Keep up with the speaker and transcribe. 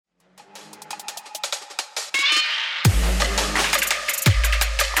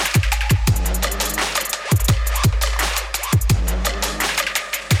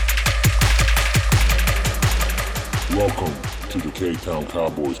K-Town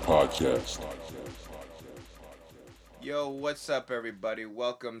Cowboys podcast. Yo, what's up, everybody?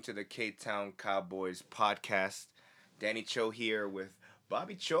 Welcome to the K-Town Cowboys podcast. Danny Cho here with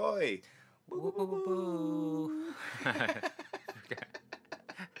Bobby Choi. Woo, woo, woo, woo. I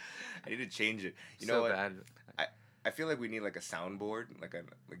need to change it. You So know what? bad. I feel like we need like a soundboard, to make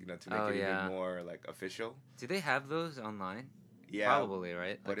Oh, it yeah. even more like official. Do they have those online? Yeah, Probably,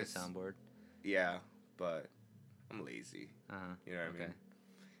 right? but Like a it's- soundboard. yeah, but I'm lazy. Uh-huh. You know what Okay. I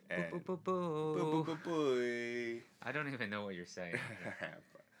mean? And Boo, boo, boo, boo, boo. boo, boo, boo. I don't even know what you're saying.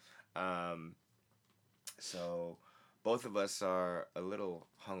 So both of us are a little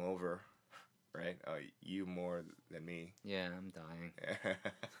hungover, right? You more than me. Yeah, I'm dying.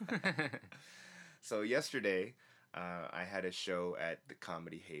 So yesterday, I had a show at the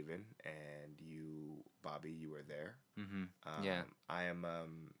Comedy Haven, and you, Bobby, you were there. Mm-hmm. Yeah. I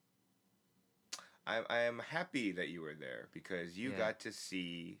am happy that you were there because you Yeah. got to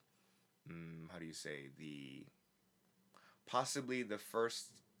see, how do you say, possibly the first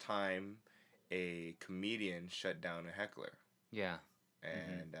time a comedian shut down a heckler. Yeah.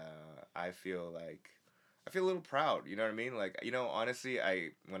 And I feel a little proud. You know what I mean? Like, honestly,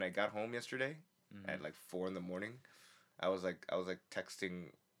 when I got home yesterday at like 4 a.m, I was like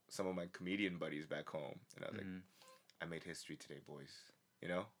texting some of my comedian buddies back home, and I was like, I made history today, boys. You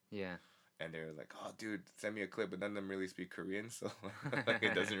know? Yeah. And they're like, oh, dude, send me a clip, but none of them really speak Korean, so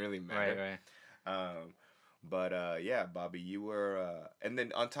it doesn't really matter. Right. But yeah, Bobby, you were, and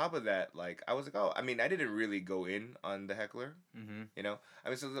then on top of that, like, I was like, oh, I mean, I didn't really go in on the heckler, Mm-hmm. you know? I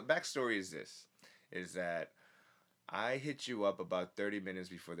mean, so the backstory is that I hit you up about 30 minutes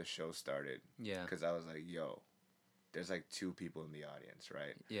before the show started. Yeah. Because I was like, yo, there's like 2 people in the audience,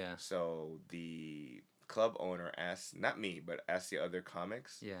 right? Yeah. So the club owner asked, not me, but asked the other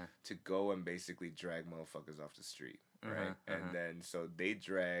comics Yeah. to go and basically drag motherfuckers off the street, right? Uh-huh, And then so they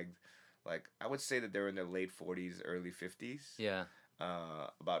dragged, like, I would say that they were in their late 40s, early 50s. Yeah.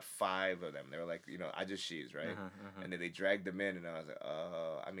 About 5 of them. They were like, ajashis, right? And then they dragged them in, and I was like,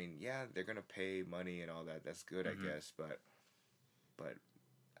 I mean, yeah, they're gonna pay money and all that. That's good, I guess, but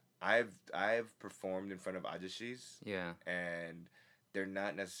I've performed in front of ajashis, Yeah. and they're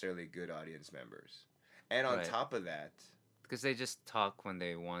not necessarily good audience members. And on Right. top of that, Because they just talk when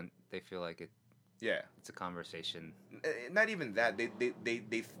they want. They feel like yeah, it's a conversation. not even that.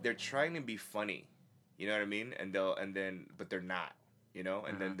 They're trying to be funny, you know what I mean? But they're not,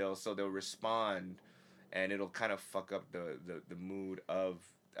 And then they'll respond, and it'll kind of fuck up the mood of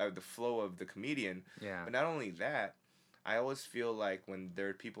the flow of the comedian. Yeah. But not only that, I always feel like when there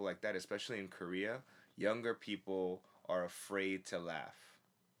are people like that, especially in Korea, younger people are afraid to laugh.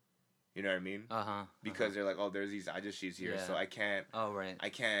 You know what I mean? Uh-huh. Because they're like, oh, there's these ajashis here, so Yeah. I can't. Oh, right. I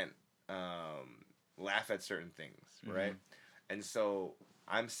can't laugh at certain things, right? And so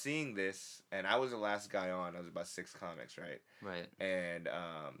I'm seeing this, and I was the last guy on. I was about 6 comics, right? Right. And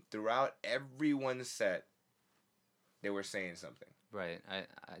throughout everyone's set, they were saying something. Right. I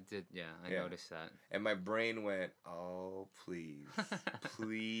did. Yeah. I Yeah. noticed that. And my brain went, oh, please,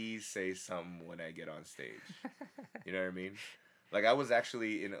 please say something when I get on stage. You know what I mean? Like, I was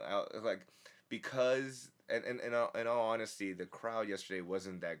actually, because, and in all honesty, the crowd yesterday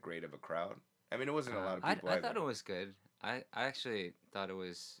wasn't that great of a crowd. I mean, it wasn't a lot of people I thought it was good. I actually thought it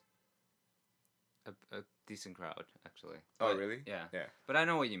was a decent crowd, actually. Oh, But, really? Yeah. Yeah. But I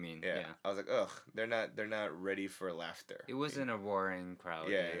know what you mean. Yeah. Yeah. I was like, ugh, they're not ready for laughter. It wasn't a roaring crowd.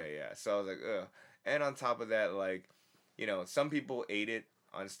 Yeah. So I was like, ugh. And on top of that, like, some people ate it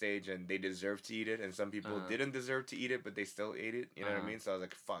on stage and they deserved to eat it, and some people didn't deserve to eat it, but they still ate it. You know what I mean? So I was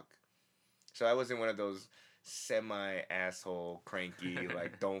like, fuck. So I wasn't one of those semi-asshole, cranky,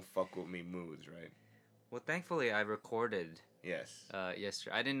 like, don't fuck with me moods, right? Well, thankfully, I recorded Yes.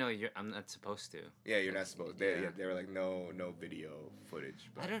 yesterday. I didn't know I'm not supposed to. Yeah, you're not supposed. They were like, no video footage.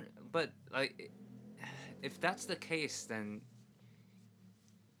 But I don't. But like, if that's the case, then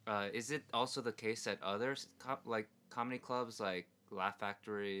is it also the case that others like comedy clubs like Laugh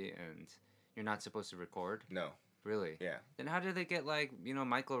Factory and you're not supposed to record? No. Really? Yeah. Then how did they get like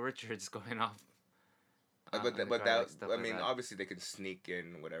Michael Richards going off? But on the that, crowd, like, stuff I like mean, that? obviously they can sneak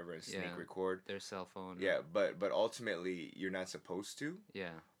in whatever and sneak Yeah. record. Their cell phone. Yeah, but ultimately you're not supposed to. Yeah.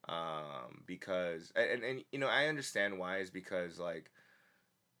 Because and I understand why, is because like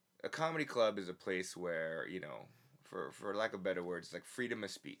a comedy club is a place where for lack of better words, like freedom of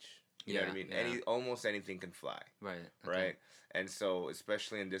speech. You know what I mean? Yeah. Almost anything can fly. Right. Right? And so,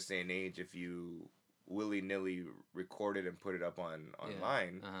 especially in this day and age, if you willy-nilly record it and put it up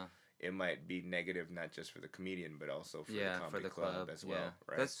online, it might be negative not just for the comedian but also for the comedy club as well.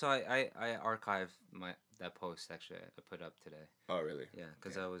 Right? That's why I archive that post actually I put up today. Oh, really? Yeah,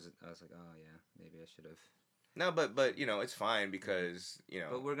 because Yeah. I was like, oh yeah, maybe I should have. No, but you know, it's fine because you know.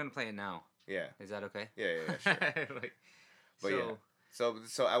 But we're gonna play it now. Yeah. Is that okay? Yeah, sure. Like, But so, yeah.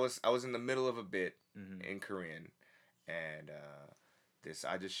 So I was in the middle of a bit mhm. in Korean, and this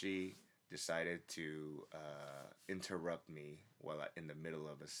ajashi decided to interrupt me while in the middle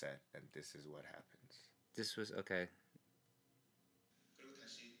of a set, and this is what happens. This was okay. 그리고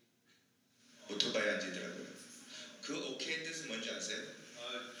다시 오토바이 앉으더라고요. 그 오케이 뜻은 뭔지 아세요?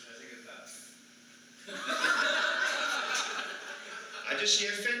 잘생겼다.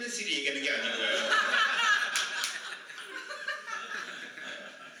 아저씨의 판타지를 얘기하는 게 아니고요.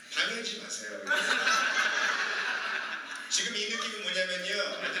 방해하지 마세요. 지금 이 느낌은 뭐냐면요.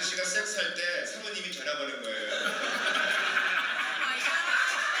 아저씨가 섹스할 때 사모님이 전화 거는 거예요.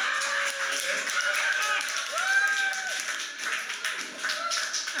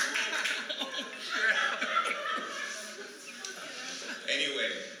 Anyway,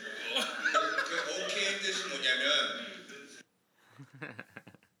 그 오케이 뜻이 뭐냐면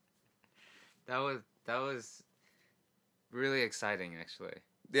that was really exciting actually.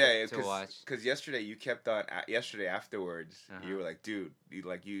 Yeah, to watch. Because yesterday you kept on. Yesterday afterwards, Uh-huh. you were like, "Dude,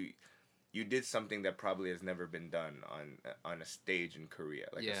 you did something that probably has never been done on a stage in Korea,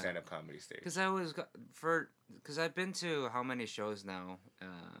 like a Yeah. stand-up comedy stage." Because I've been to how many shows now?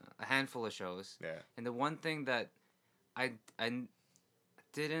 A handful of shows. Yeah. And the one thing that I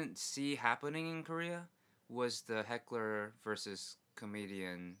didn't see happening in Korea was the heckler versus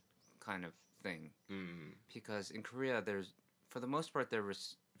comedian kind of thing. Mm. Because in Korea, for the most part, they're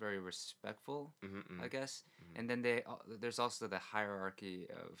very respectful, Mm-hmm, I guess. Mhm. And then there's also the hierarchy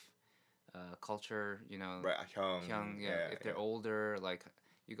of culture, you know. Right, Hyung, yeah. If they're older, like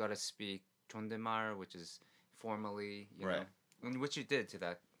you gotta speak 존댓말, which is formally, you Right. know, and which you did to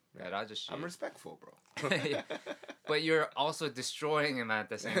that ajashi. I'm respectful, bro. Yeah. But you're also destroying him at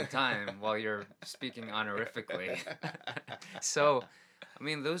the same time while you're speaking honorifically. So, I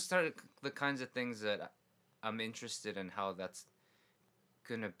mean, those are the kinds of things that I'm interested in how that's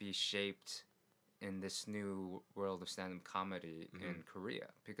gonna be shaped in this new world of stand-up comedy in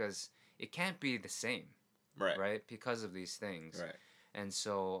Korea, because it can't be the same, right? Because of these things. Right. And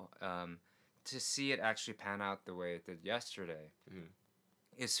so to see it actually pan out the way it did yesterday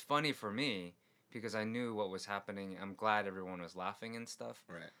is funny for me because I knew what was happening. I'm glad everyone was laughing and stuff.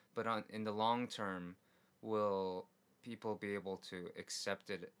 Right. But in the long term, will people be able to accept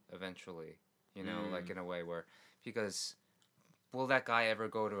it eventually? You know, like in a way where, because will that guy ever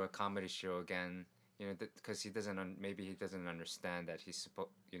go to a comedy show again? You know, because maybe he doesn't understand that he's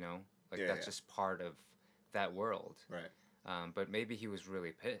supposed, you know, like that's just part of that world. Right. But maybe he was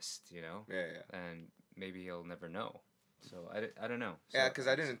really pissed, you know. Yeah. And maybe he'll never know. So I don't know. So Yeah, because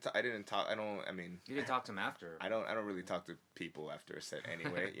I didn't talk. I mean. You didn't talk to him after. I don't really talk to people after a set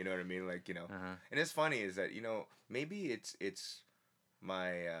anyway. You know what I mean? Like, you know. Uh-huh. And it's funny is that, you know, maybe it's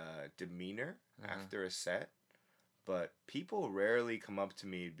my demeanor after a set, but people rarely come up to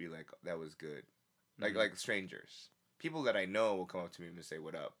me and be like, "That was good," like strangers. People that I know will come up to me and say,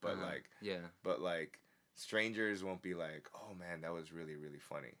 "What up?" But like strangers won't be like, "Oh man, that was really really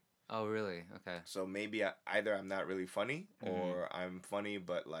funny." Oh really? Okay. So maybe either I'm not really funny or I'm funny,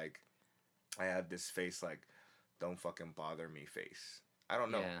 but like I have this face like, "Don't fucking bother me" face. I don't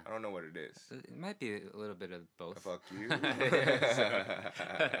know. Yeah. I don't know what it is. It might be a little bit of both. Fuck you. Yeah,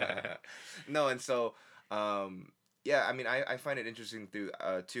 No, and so, yeah, I mean, I find it interesting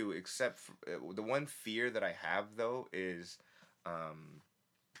too, except for, the one fear that I have, though, is,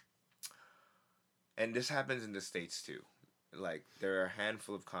 and this happens in the States, too. Like, there are a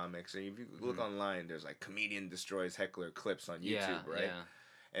handful of comics, and if you look online, there's, like, comedian destroys heckler clips on YouTube, right? Yeah.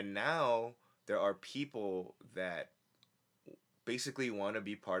 And now, there are people that basically want to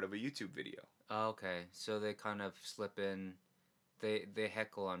be part of a YouTube video. Oh, okay. So they kind of slip in. They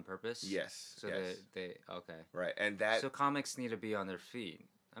heckle on purpose. Yes. So yes. they okay. Right, and that. So comics need to be on their feet.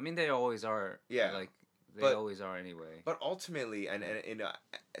 I mean, they always are. Yeah. Like they always are anyway. But ultimately, and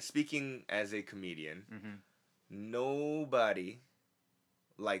speaking as a comedian, nobody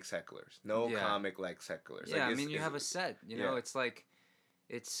likes hecklers. No comic likes hecklers. Yeah, like, I mean, you have a set. You know, yeah.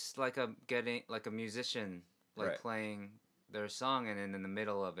 it's like a musician playing their song, and then in the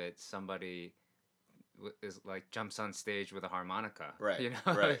middle of it, somebody is like jumps on stage with a harmonica. Right. You know.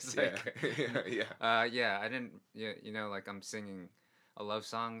 Right. It's like, yeah. yeah. I didn't. Yeah. You know, like I'm singing a love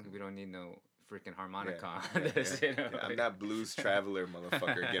song. We don't need no freaking harmonica on this. Yeah. You know. Yeah. I'm not Blues Traveler,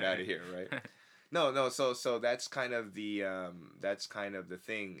 motherfucker. Get out of here, right? No. So that's kind of the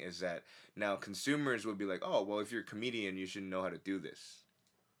thing is that now consumers would be like, oh well, if you're a comedian, you should know how to do this.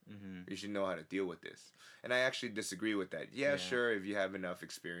 Mm-hmm. You should know how to deal with this. And I actually disagree with that. Yeah, Yeah. sure, if you have enough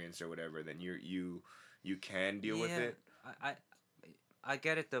experience or whatever, then you can deal with it. I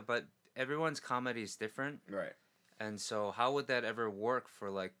get it though, but everyone's comedy is different, Right. and so how would that ever work for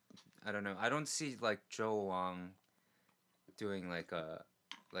like, I don't know. I don't see like Joe Wong doing like a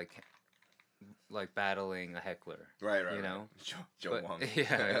like battling a heckler. Right. You know? Joe But, Wong.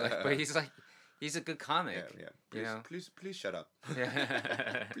 yeah, but he's a good comic. Yeah. You know? Please shut up.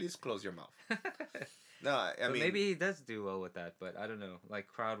 Yeah. Please close your mouth. No, I But mean maybe he does do well with that, but I don't know, like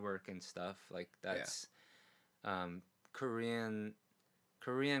crowd work and stuff like that's, Korean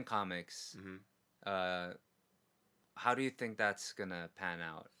comics. Mhm. How do you think that's gonna pan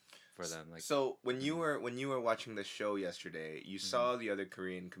out for them? Like, so when you were watching the show yesterday, you saw the other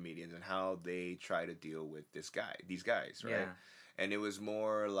Korean comedians and how they try to deal with these guys, right? yeah, And it was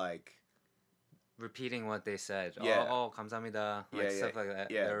more like repeating what they said. Yeah. Oh, 감사합니다. Like Yeah, stuff like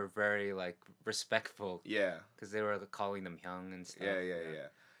that. yeah. They were very like respectful yeah, because they were calling them hyung and stuff. yeah.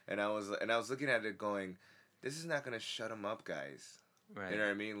 And I was looking at it going, this is not gonna shut them up, guys. Right. You know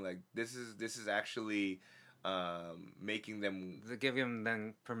what I mean? Like this is actually making them To give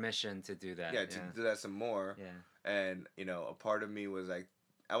them permission to do that. to do that some more. Yeah. And a part of me was like,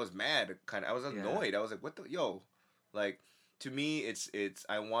 I was mad, I was annoyed. I was like, what the like, to me it's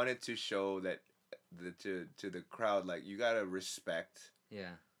I wanted to show that to the crowd, like, you gotta respect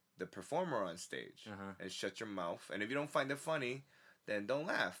Yeah. the performer on stage Uh-huh. and shut your mouth. And if you don't find it funny, then don't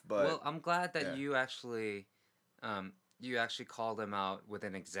laugh. But Well, I'm glad that yeah. you actually called him out with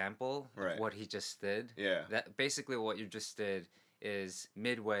an example Right. of what he just did. yeah, That basically what you just did is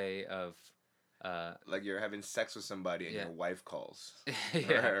midway of like you're having sex with somebody and Yeah. your wife calls.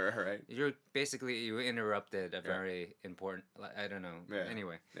 yeah. right. You interrupted a Yeah. very important, I don't know. Yeah.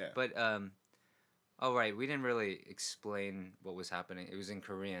 Anyway. Yeah. But oh right, we didn't really explain what was happening. It was in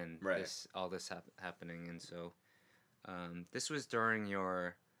Korean. Right. All this happening, and so this was during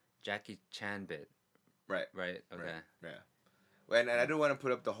your Jackie Chan bit. Right. Right. Okay. Right. Yeah. And I don't want to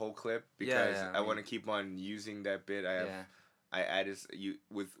put up the whole clip because Yeah, I want to keep on using that bit. I added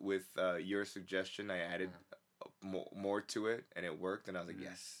with your suggestion. I added more to it, and it worked. And I was like,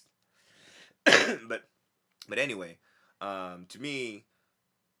 yes. but anyway, to me,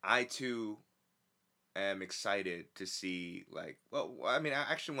 I too am excited to see, like, well, I mean, I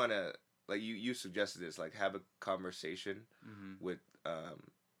actually want to, like, you suggested this, like, have a conversation with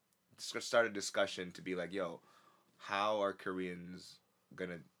start a discussion to be like, yo, how are Koreans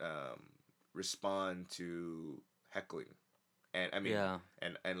gonna respond to heckling? And I mean, Yeah.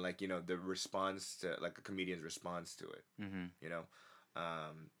 and like, the response to, like, a comedian's response to it. Mm-hmm.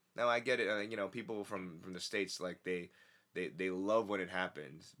 Now I get it. People from the States, like, they love when it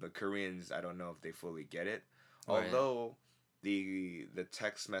happens, but Koreans, I don't know if they fully get it. Right. Although the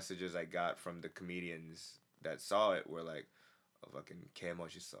text messages I got from the comedians that saw it were like, oh, fucking 개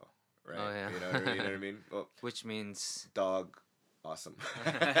멋있어. Right? Oh, yeah. You know what I mean? Well, Which means dog, awesome.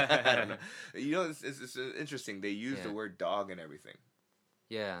 I don't know. It's interesting. They use the Yeah. word dog and everything.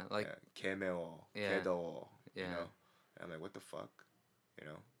 yeah, like 개 매워, Yeah. 개 더워. Yeah. And I'm like, what the fuck?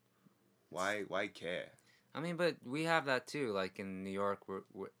 Why 개? I mean, but we have that too. Like in New York,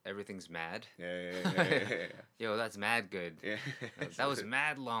 where everything's mad. Yeah. Yo, that's mad good. Yeah. That was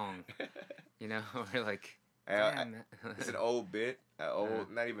mad long. We're like, I- damn. It's an old bit,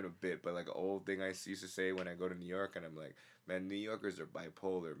 not even a bit, but like an old thing I used to say when I go to New York, and I'm like, man, New Yorkers are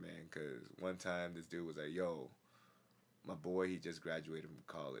bipolar, man. Cause one time this dude was like, yo, my boy, he just graduated from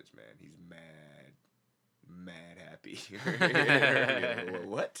college, man. He's mad happy.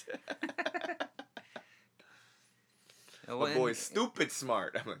 What? My boy's stupid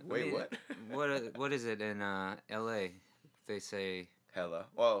smart. I'm like, wait, what? What is it in L.A.? They say Hella.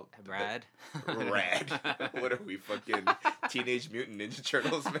 Well, rad. Rad. What are we, fucking Teenage Mutant Ninja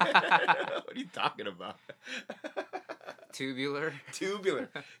Turtles, man? What are you talking about? Tubular. Tubular.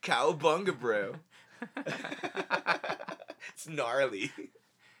 Cowabunga, bro. It's gnarly.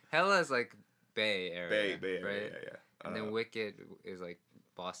 Hella is like Bay Area. Bay, right? yeah. And then Wicked is like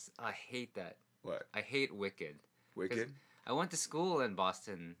Boston. I hate that. What? I hate Wicked. Wicked? I went to school in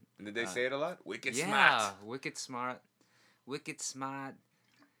Boston. And did they say it a lot? Wicked Yeah, smart. Wicked smart. Wicked smart.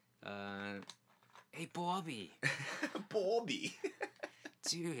 Hey Bobby. Bobby.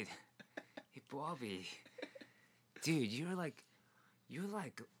 Dude. Hey Bobby. Dude, you're like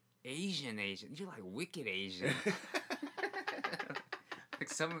Asian. You're like wicked Asian. Like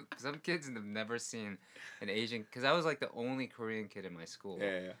some kids have never seen an Asian, because I was like the only Korean kid in my school.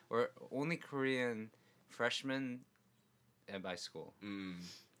 Yeah. Or only Korean freshman at my school.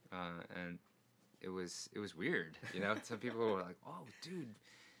 And it was weird, Some people were like, "Oh, dude,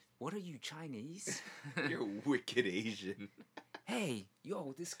 what are you, Chinese? You're wicked Asian. Hey,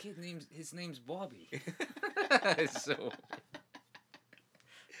 yo, this kid his name's Bobby. So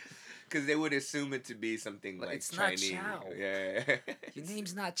Because they would assume it to be something like it's not Chinese. Chow. Yeah. Your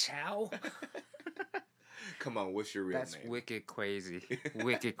name's not Chow. Come on, what's your real That's name? wicked crazy.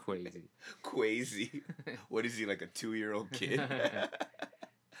 Wicked crazy. Crazy. What is he, like a 2-year-old kid?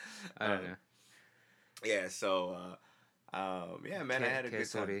 I don't know. Yeah. So, yeah, man, I had a good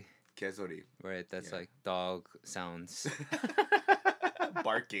time. Kesori. Kesori. Right, that's Yeah. like dog sounds.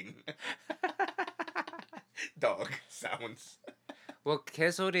 Barking. Dog sounds. Well,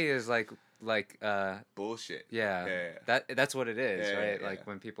 kesori is like Bullshit. yeah, Yeah. that's what it is, Yeah, right? yeah. Like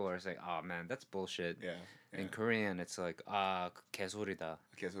when people are saying, "Oh man, that's bullshit." Yeah. In Korean, it's like kesorida,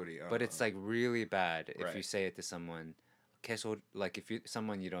 Kesori. but it's like really bad if you Right. say it to someone. Kesor, like if you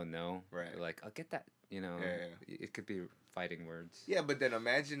someone you don't know, Right. you're like, I'll get that. You know, Yeah. it could be fighting words. Yeah, but then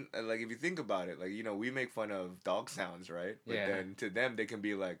imagine, like, if you think about it, like, we make fun of dog sounds, right? But Yeah. then to them, they can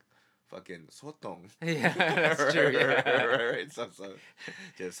be like, fucking 소통. Yeah, that's true. Yeah. right. So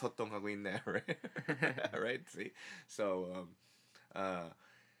just 소통하고 있네, right? Right. See. So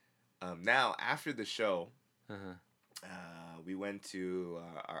now after the show, Uh-huh. we went to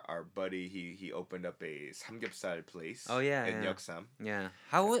our buddy. He opened up a samgyeopsal place. Oh, yeah, in yeah. Yeoksam. Yeah.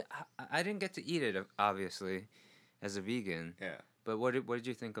 I didn't get to eat it obviously, as a vegan. Yeah. But what did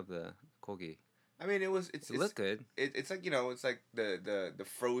you think of the kogi? I mean, it's It looked good. it's like it's like the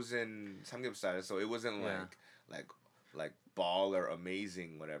frozen samgyeopsal, so it wasn't Yeah. like ball or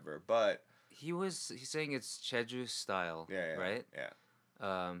amazing whatever, but He's saying it's Jeju style, yeah, right?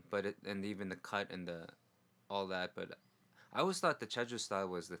 yeah, But and even the cut and all that. But I always thought the Jeju style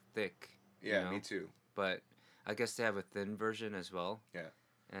was the thick. yeah, you know? me too. But I guess they have a thin version as well. Yeah.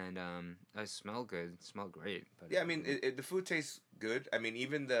 And I smell good. Smell great. But Yeah, I mean the food tastes good. I mean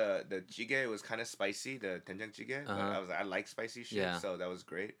even the jjigae was kind of spicy, the doenjang jjigae. But Uh-huh. I like spicy shit, Yeah. so that was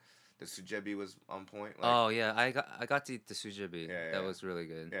great. The sujebi was on point. Like, Oh yeah, I got to eat the sujebi. Yeah, That yeah. was really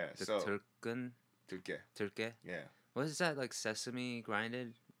good. Yeah, The so- turke. turkey. Yeah. What is that, like sesame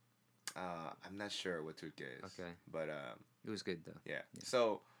grinded? I'm not sure what turkey is. Okay. But It was good though. yeah.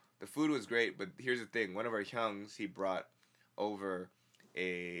 So the food was great, but here's the thing: one of our hyungs, he brought over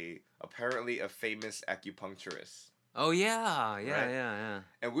apparently a famous acupuncturist, Oh yeah, Right. yeah.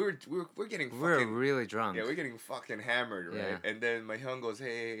 and we're getting We're fucking really drunk. yeah, we're getting fucking hammered, right? Yeah. And then my hyung goes,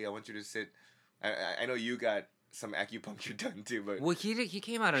 "Hey, I want you to sit. I know you got some acupuncture done too, but Well, he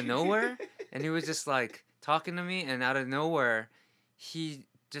came out of nowhere, and he was just like talking to me, and out of nowhere, he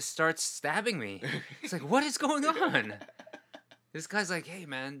just starts stabbing me. It's like, what is going on? This guy's like, hey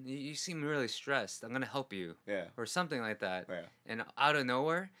man, you seem really stressed. I'm gonna help you, yeah, or something like that. yeah, And out of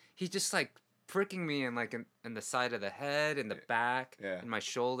nowhere, he just like pricking me in the side of the head, in the back, Yeah. in my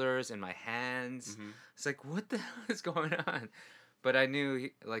shoulders, in my hands. Mhm. It's like, what the hell is going on? But I knew,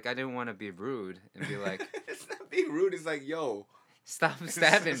 I didn't want to be rude and be like, it's not being rude. It's like, yo, stop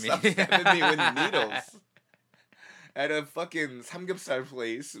stabbing me. Stop stabbing me with needles. At a fucking samgyeopsal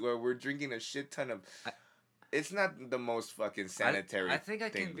place where we're drinking a shit ton of. It's not the most fucking sanitary. I think I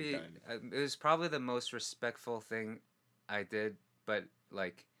thing can we've be. done. It was probably the most respectful thing I did, but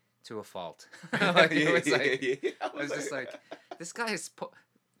like to a fault. Like, it was like I I was just like, this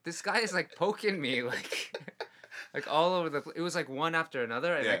guy is like poking me like all over the. It was like one after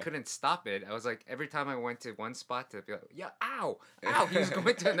another, and I Yeah. couldn't stop it. I was like, every time I went to one spot to be like, yeah, ow, ow, he was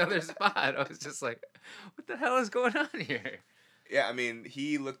going to another spot. I was just like, what the hell is going on here? Yeah, I mean,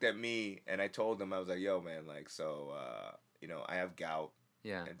 he looked at me and I told him, I was like, yo, man, like, so, I have gout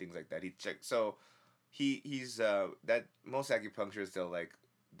Yeah. and things like that. He checked. So he's, that most acupuncturists,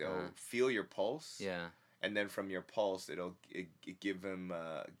 they'll feel your pulse. Yeah. And then from your pulse, it give him,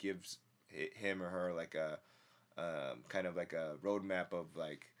 gives him or her like a, kind of like a roadmap of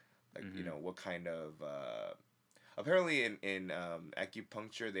like, Mhm. what kind of, apparently in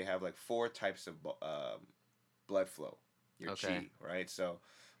acupuncture, they have like 4 types of, blood flow. Your Okay. chi, right? So,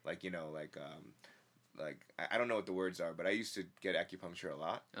 like I don't know what the words are, but I used to get acupuncture a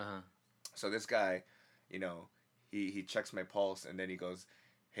lot. Uh-huh. So this guy, he checks my pulse and then he goes,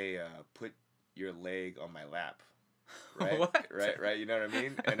 "Hey, put your leg on my lap." Right? What? Right? You know what I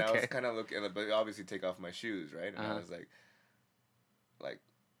mean? And I was Okay. kind of looking, but obviously take off my shoes, right? And I Uh-huh. was like,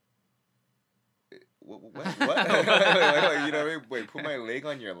 what? Like, you know what I mean? Wait, put my leg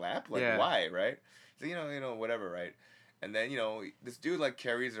on your lap? Like, Yeah. why? Right? So whatever, right? And then this dude like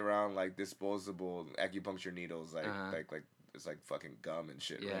carries around like disposable acupuncture needles, like Uh-huh. like it's like fucking gum and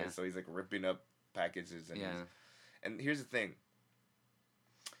shit, Yeah. right? So he's like ripping up packages and Yeah. and here's the thing.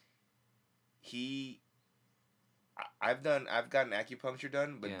 He I've gotten acupuncture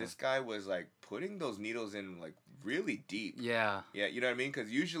done, but Yeah. this guy was like putting those needles in like really deep. Yeah. Yeah, you know what I mean?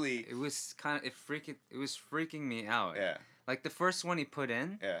 Because usually, It was it was freaking me out. yeah, Like the first one he put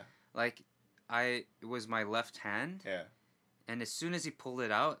in, yeah, like it was my left hand, yeah, and as soon as he pulled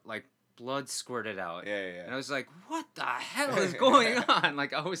it out, like blood squirted out. yeah, yeah, And I was like, "What the hell is going on?"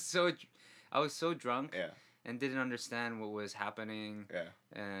 Like I was so drunk yeah, and didn't understand what was happening. yeah.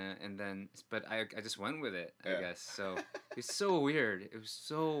 And then, but I just went with it, I Yeah. guess. So it's so weird. It was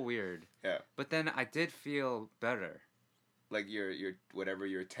so weird. Yeah. But then I did feel better. Like your whatever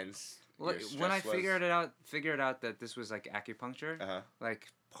your tense. Well, your when I stress was. figured out that this was like acupuncture, Uh like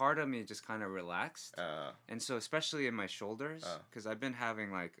part of me just kind of relaxed. huh. And so especially in my shoulders, Uh. because I've been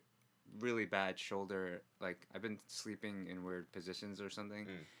having like really bad shoulder, like I've been sleeping in weird positions or something,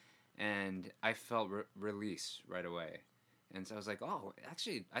 and I felt release right away. And so I was like, oh,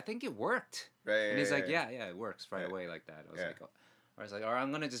 actually, I think it worked. Right. And he's like, yeah, it works right Yeah. away like that. I was Yeah. like, oh. I was like, all right,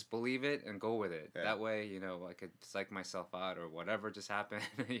 I'm gonna just believe it and go with it. Yeah. That way, you know, I could psych myself out or whatever just happened,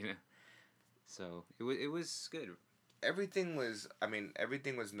 you know. So it was good. Everything was. I mean,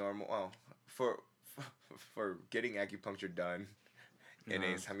 everything was normal. Well, for getting acupuncture done in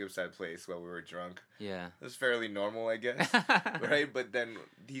a Samgyeopsal place while we were drunk, Yeah. it was fairly normal, I guess. Right, but then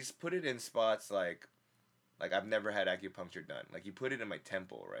he's put it in spots like I've never had acupuncture done. Like he put it in my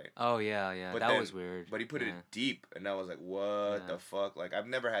temple, right? Oh yeah. But That then- was weird. But he put yeah. it deep, and I was like, "What Yeah. the fuck?" Like I've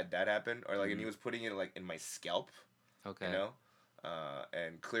never had that happen, or like, and he Mhm. was putting it like in my scalp, Okay. you know,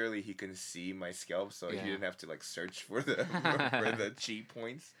 and clearly he can see my scalp, so Yeah. he didn't have to like search for the for the chi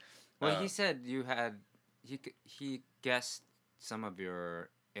points. Well, Uh, he said you had he guessed some of your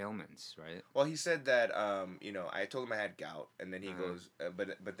ailments, right? Well, he said that you know, I told him I had gout, and then he Uh-huh. goes,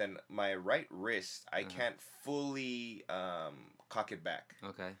 but then my right wrist, I Uh-huh. can't fully cock it back,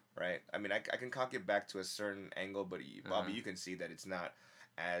 Okay. right? I mean, I can cock it back to a certain angle, but Bobby, Uh-huh. you can see that it's not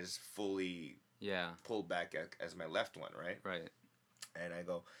as fully Yeah. pulled back as my left one, right? Right. And I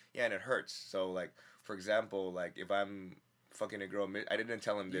go, yeah, and it hurts. So like, for example, like if I'm fucking a girl, I didn't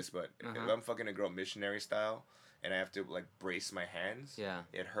tell him this, but if Uh-huh. I'm fucking a girl missionary style, and I have to like brace my hands, Yeah.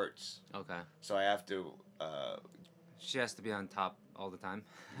 it hurts. Okay. So I have to. She has to be on top all the time.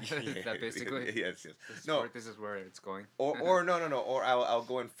 Yeah, Is that basically? yes. No, This is where it's going. or no, or I'll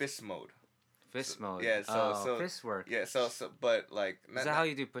go in fist mode. Fist mode. yeah, so- fist work. Yeah, so but like. Is that how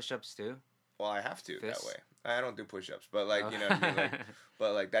you do push-ups too? Well, I have to Fist? that way. I don't do push-ups, but like you know what I mean. Like,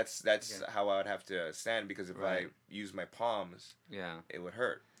 but like that's Okay. how I would have to stand, because if Right. I use my palms, Yeah. it would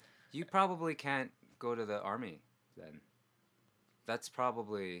hurt. You probably can't go to the army then. That's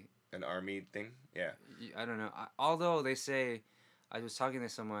probably An army thing, yeah. I don't know. Although they say, I was talking to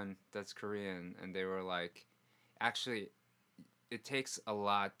someone that's Korean, and they were like, actually, it takes a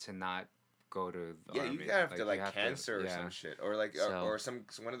lot to not go to the Yeah, army. you gotta have to you like have to- cancer or yeah. some shit, or like So- or some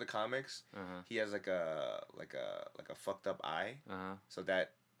one of the comics. Uh-huh. He has like a fucked up eye, Uh-huh. so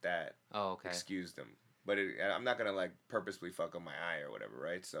that Oh, okay. excused him. But I'm not gonna like purposely fuck up my eye or whatever,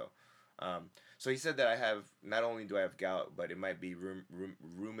 right? So, so he said that I have, not only do I have gout, but it might be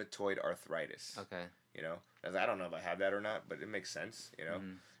rheumatoid arthritis. Okay. You know, I was like, I don't know if I have that or not, but it makes sense, you know.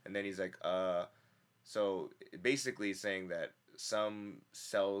 Mhm. And then he's like, so basically saying that some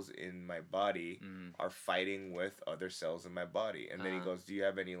cells in my body Mhm. are fighting with other cells in my body. And then he Uh-huh. goes, do you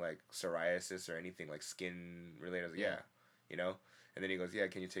have any like psoriasis or anything like skin related? I was like, Yeah. yeah, you know. And then he goes, yeah,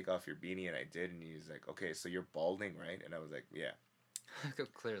 can you take off your beanie? And I did. And he's like, okay, so you're balding, right? And I was like, yeah.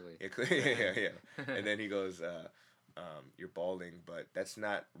 Clearly. Yeah. And then he goes, you're balding, but that's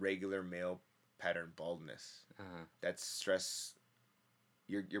not regular male pattern baldness. Uh-huh. That's stress.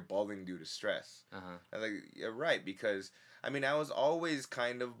 You're balding due to stress. Uh-huh. I was like, you're right, because I mean, I was always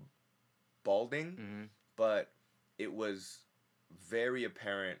kind of balding, Mhm. but it was very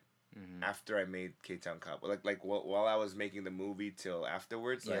apparent Mhm. after I made K-Town Cop. Like while I was making the movie till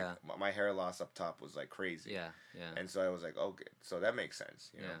afterwards, like Yeah. my hair loss up top was like crazy. Yeah. And so I was like, okay, so that makes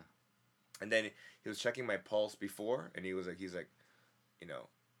sense, you know. Yeah. And then he was checking my pulse before, and he's like, you know,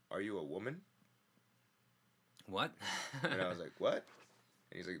 are you a woman? What? And I was like, what?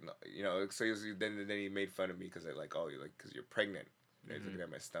 And he's like, no, you know. So then he made fun of me because I like, oh, you're like, because you're pregnant. And he's Mhm. looking at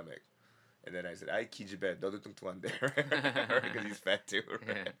my stomach. And then I said, "Ay, kijibe, 너도 뚱뚱한데," because he's fat too,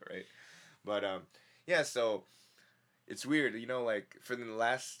 Yeah. right? But yeah. So it's weird, you know. Like for the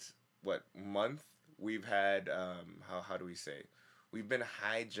last month, we've had how do we say? We've been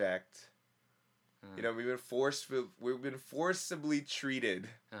hijacked. You know, we've been forcibly treated,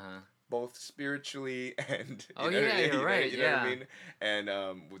 Uh-huh. both spiritually and Oh, yeah, you're right, you know what I yeah. mean,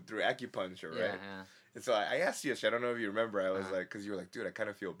 and through acupuncture, Yeah. right? Yeah. And so I asked you, I don't know if you remember, I was Uh-huh. like, because you were like, dude, I kind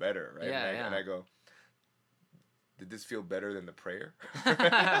of feel better, right? Yeah, and yeah. I go, did this feel better than the prayer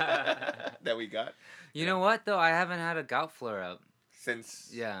that we got? You know what though? I haven't had a gout flare up. Since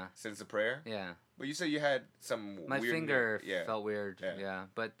the prayer? Yeah. But you said you had some My weird finger yeah. felt weird. Yeah. Yeah.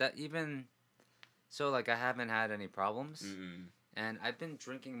 But that even so like I haven't had any problems. Mm-mm. And I've been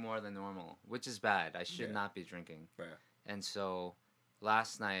drinking more than normal, which is bad. I should Yeah. not be drinking. Yeah. And so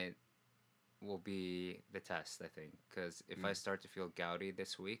last night will be the test, I think, cuz if I start to feel gouty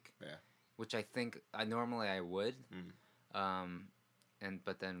this week, Yeah. which I think I normally I would. Mm.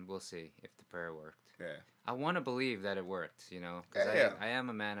 But then we'll see if the prayer worked. Yeah. I want to believe that it worked, you know, because Yeah. I am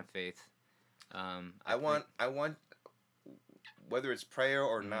a man of faith. I want whether it's prayer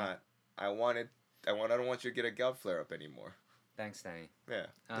or not, I don't want you to get a gout flare up anymore. Thanks, Danny. Yeah.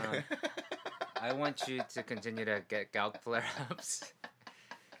 I want you to continue to get gout flare-ups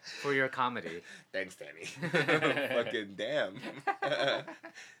for your comedy. Thanks, Danny. Fucking damn.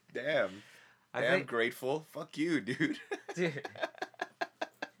 Damn. I Damn think, grateful. Fuck you, dude. dude.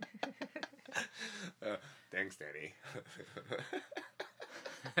 Thanks, Danny.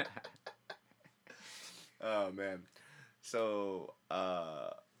 Oh man. So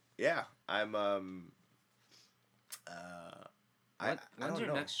yeah, I'm I When's don't your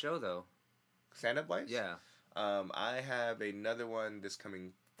know. next show though? Stand up wise? Yeah. I have another one this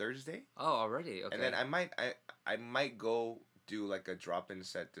coming Thursday. Oh, already? Okay. And then I might go do like a drop in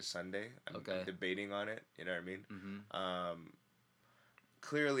set this Sunday. I'm debating on it, you know what I mean? Mm-hmm.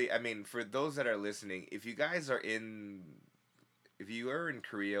 Clearly, I mean, for those that are listening, if you are in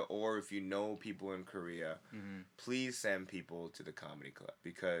Korea or if you know people in Korea, please send people to the comedy club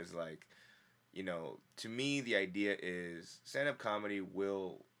because, like, you know, to me, the idea is stand-up comedy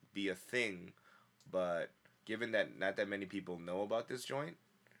will be a thing, but given that not that many people know about this joint,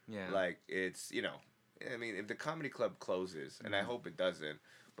 like, it's, you know, I mean, if the comedy club closes, and I hope it doesn't,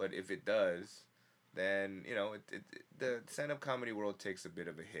 but if it does, then, you know, the stand-up comedy world takes a bit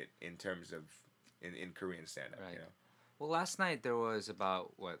of a hit in terms of in Korean stand-up, Right. you know? Well, last night there was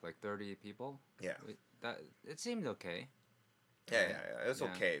about, what, like 30 people? Yeah. It seemed okay. Yeah, it was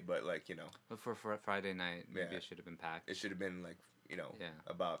Yeah. okay, but, like, you know. But for Friday night, maybe Yeah. it should have been packed. It should have been, like, you know,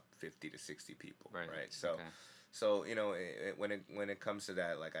 about 50 to 60 people, right? So, okay. so you know, when it comes to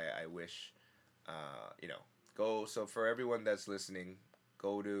that, like, I wish, you know, so for everyone that's listening,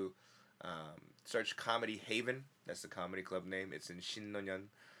 go to, search Comedy Haven. That's the comedy club name. It's in Shinonyeon,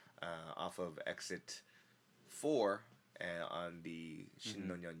 off of exit 4 on the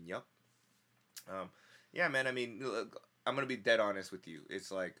Shinonyeon-yeok. Yeah, man, I mean, look, I'm going to be dead honest with you.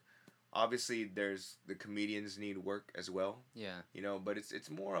 It's like, obviously, the comedians need work as well. Yeah. You know, but it's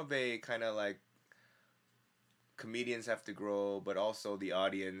more of a kind of like, comedians have to grow, but also the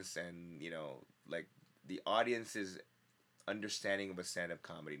audience and, you know, like, the audience's understanding of a stand-up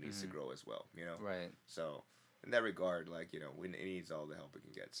comedy needs to grow as well, you know? Right. So, in that regard, like, you know, it needs all the help it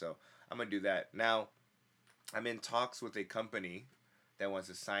can get. So, I'm going to do that. Now, I'm in talks with a company that wants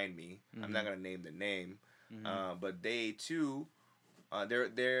to sign me. I'm not going to name the name, but they, too,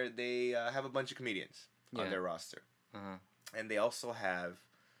 they have a bunch of comedians on their roster. And they also have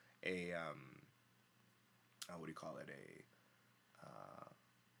a, what do you call it?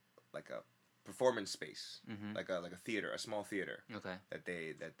 Like a performance space, like a theater, a small theater. Okay. That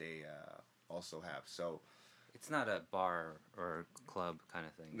they also have. So it's not a bar or club kind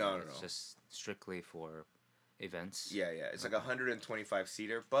of thing. No, right? no. It's just strictly for events. Yeah. It's like a 125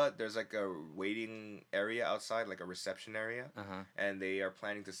 seater, but there's like a waiting area outside, like a reception area, and they are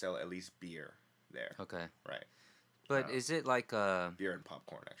planning to sell at least beer there. Okay. Right. But is it like a beer and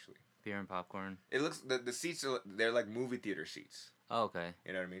popcorn actually? Beer and popcorn. It looks the seats they're like movie theater seats. Oh, okay.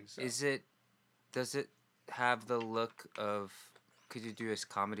 You know what I mean? So. Does it have the look of? Could you do a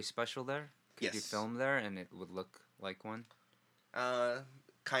comedy special there? Could you film there and it would look like one?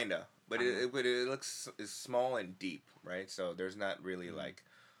 Kinda, but it looks is small and deep, right? So there's not really like.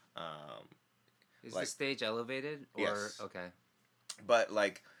 Is like, the stage elevated or yes. Okay? But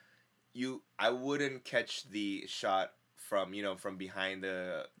like, I wouldn't catch the shot from behind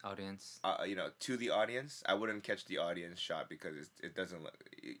the audience. To the audience. I wouldn't catch the audience shot because it doesn't look.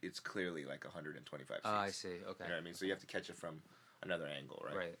 It's clearly like 125 seats. Oh, I see. Okay. You know what I mean? So you have to catch it from another angle,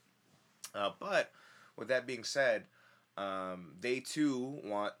 right? Right. But with that being said, they too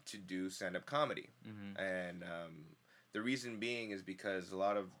want to do stand-up comedy, and the reason being is because a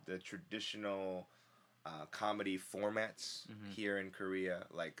lot of the traditional comedy formats here in Korea,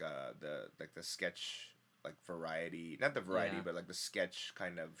 like the sketch, like variety, not the variety, but like the sketch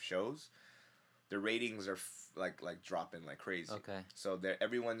kind of shows, the ratings are like dropping like crazy. Okay. So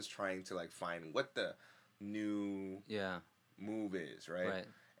everyone's trying to like find what the new move is, right? Right.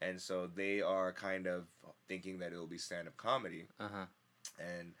 and so they are kind of thinking that it'll be stand-up comedy.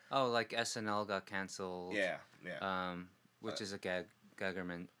 And like SNL got canceled. yeah. Which is a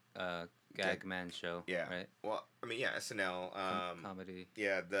gagman show. Yeah. Right. Well, I mean, yeah, SNL. Comedy.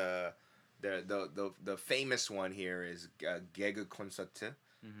 Yeah, the famous one here is Gag Concert.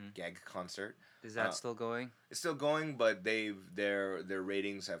 Gag Concert. Is that still going? It's still going, but their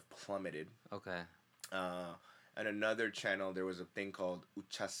ratings have plummeted. Okay. And another channel, there was a thing called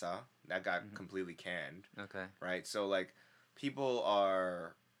Uchasa that got completely canned. Okay. Right. So like, people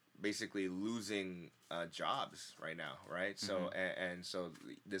are basically losing jobs right now. Right. So and so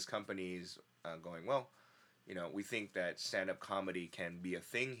this company's going, well, you know, we think that stand-up comedy can be a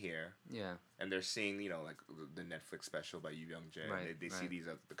thing here. Yeah. And they're seeing, you know, like the Netflix special by Yu Young-jae. Right, They see these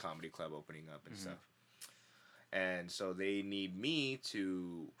at the comedy club opening up and stuff. And so they need me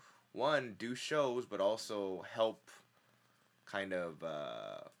to, one, do shows, but also help kind of,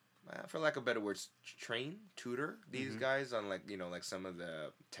 for lack of better words, tutor these guys on, like, you know, like some of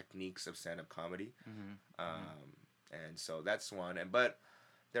the techniques of stand-up comedy. And so that's one. But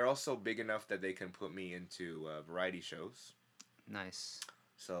they're also big enough that they can put me into variety shows. Nice.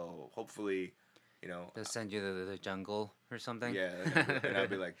 So hopefully, you know, they'll send you to the jungle or something. Yeah, and I'll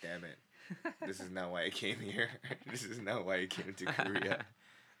be like, damn it, this is not why I came here. This is not why I came to Korea,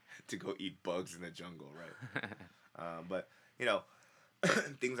 to go eat bugs in the jungle, right? But you know,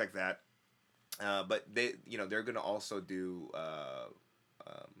 things like that. But they, you know, they're gonna also do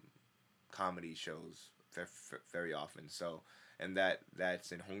comedy shows very often. So, and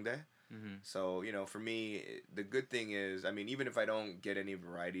that's in Hongdae. So, you know, for me, the good thing is, I mean, even if I don't get any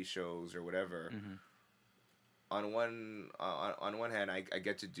variety shows or whatever, on one hand, I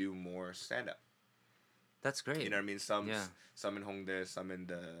get to do more stand up. That's great. You know what I mean? Some in Hongdae, some in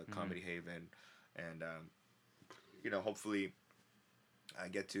the Comedy Haven, and you know, hopefully, I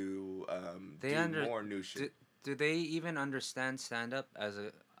get to do more new shit. Do they even understand stand up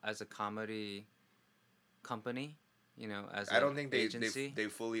as a comedy company? You know, as I don't think they they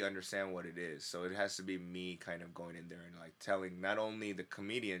fully understand what it is. So it has to be me kind of going in there and like telling not only the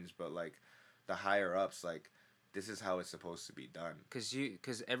comedians but like the higher ups, like, this is how it's supposed to be done.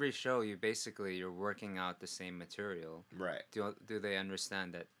 Because every show you're working out the same material. Right. Do they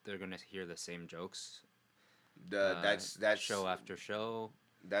understand that they're gonna hear the same jokes? That's show after show.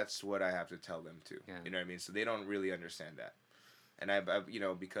 That's what I have to tell them too. Yeah. You know what I mean? So they don't really understand that, and I've you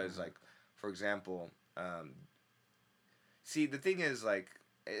know, because like, for example. See, the thing is, like,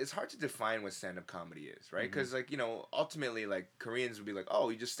 it's hard to define what stand-up comedy is, right? Because, like, you know, ultimately, like, Koreans would be like,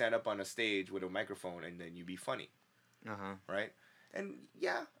 oh, you just stand up on a stage with a microphone and then you be funny. Right? And,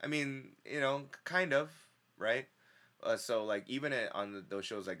 yeah, I mean, you know, kind of, right? So, like, even on those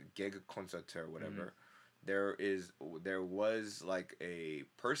shows like Gag Concert or whatever, there was, like, a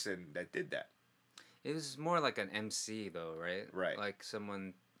person that did that. It was more like an MC, though, right? Right. Like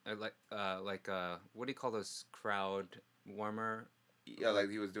someone, what do you call those crowd... warmer? Yeah,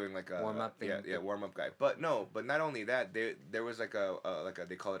 like he was doing like a warm up thing. Yeah, warm up guy. But not only that, there was like a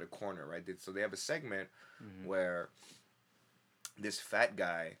they call it a corner, right? So they have a segment where this fat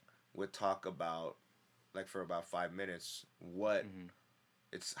guy would talk about, like, for about 5 minutes, what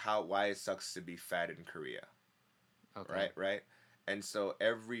why it sucks to be fat in Korea. Okay. Right? And so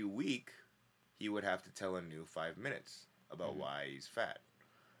every week he would have to tell a new 5 minutes about why he's fat.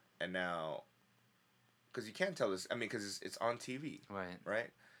 And now, because you can't tell this, I mean, because it's on TV, right?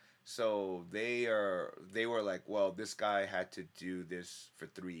 So they were like, well, this guy had to do this for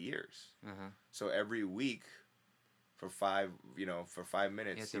 3 years. So every week, for 5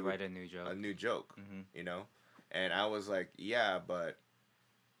 minutes, he had to write a new joke. You know, and I was like, yeah, but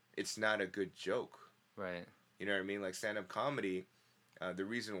it's not a good joke, right? You know what I mean? Like, stand-up comedy, the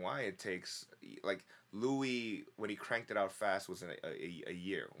reason why it takes, like, Louis, when he cranked it out fast, was a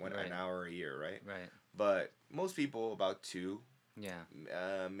year, an hour a year, right? Right. But most people, about 2,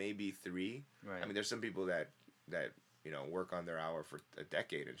 maybe 3. Right. I mean, there's some people that you know, work on their hour for a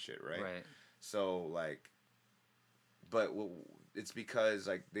decade and shit, right? Right. So, like, but it's because,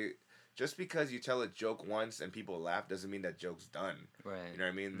 like, just because you tell a joke once and people laugh doesn't mean that joke's done. Right. You know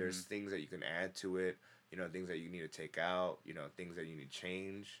what I mean? There's things that you can add to it. You know, things that you need to take out. You know, things that you need to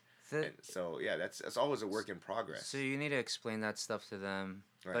change. And so yeah, that's always a work in progress. So you need to explain that stuff to them,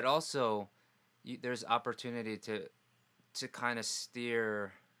 right. But also, there's opportunity to kind of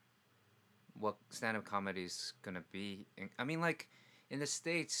steer what stand-up comedy's gonna be. I mean, like, in the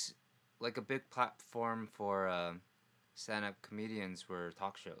States, like, a big platform for stand-up comedians were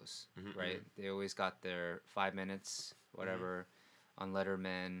talk shows, right? They always got their 5 minutes, whatever, on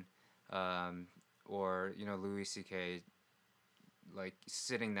Letterman, or, you know, Louis C.K. like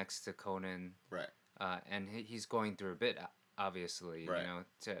sitting next to Conan, Right. and he's going through a bit, obviously. Right. You know,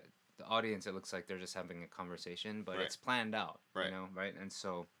 to the audience, it looks like they're just having a conversation, but Right. it's planned out. Right. You know, right? And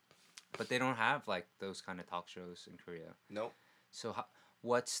so, but they don't have like those kind of talk shows in Korea. Nope. So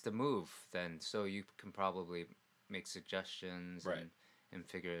what's the move then? So you can probably make suggestions Right. and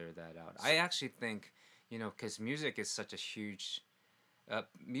figure that out. I actually think, you know, because music is such a huge,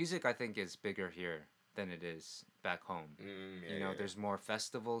 music I think is bigger here than it is back home. Yeah, You know, there's more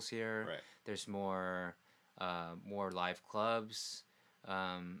festivals here. Right. There's more live clubs.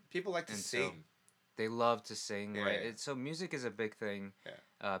 People like to and so- sing. They love to sing, Yeah, right? yeah. So music is a big thing.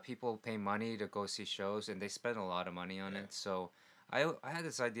 Yeah. People pay money to go see shows, and they spend a lot of money on Yeah. it. So I had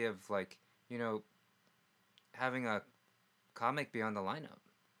this idea of like, you know, having a comic be on the lineup,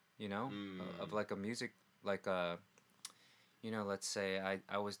 you know, of like a music, like a, you know, let's say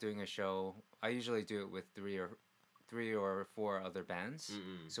I was doing a show. I usually do it with three or four other bands.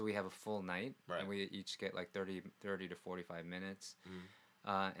 So we have a full night, Right. and we each get like 30 to 45 minutes.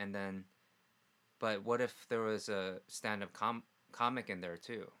 Mm. And then, but what if there was a stand-up comic in there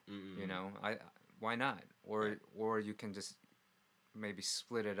too? You know, why not? Or you can just maybe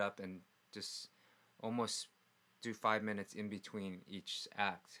split it up and just almost do 5 minutes in between each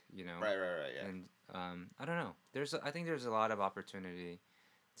act. You know, Right. Yeah. and I don't know. I think there's a lot of opportunity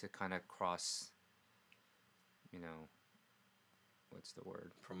to kind of cross. You know, what's the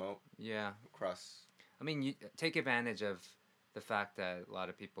word? Promote. Yeah, Cross. I mean, you take advantage of the fact that a lot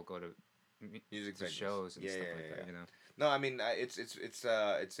of people go to Music to venues. shows and Yeah, stuff yeah, like yeah, that. yeah. You know. No, I mean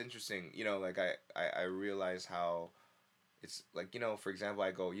it's interesting. You know, like I realize how it's like, you know, for example,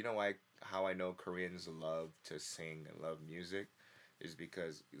 I go, you know, how I know Koreans love to sing and love music is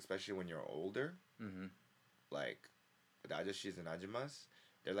because, especially when you're older, Mm-hmm. like the ajashis and ajumas,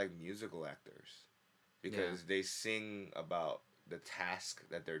 they're like musical actors because they sing about the task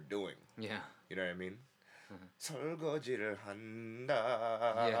that they're doing. Yeah. You know what I mean? Mhm. 설거지를 한다.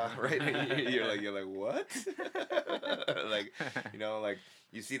 Yeah. Right? You're like what? Like, you know, like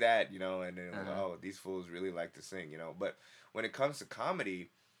you see that, you know, and then like, oh, these fools really like to sing, you know. But when it comes to comedy,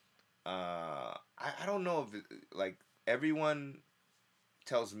 I don't know if like everyone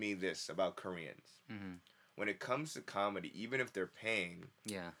tells me this about Koreans. Mm-hmm. When it comes to comedy, even if they're paying,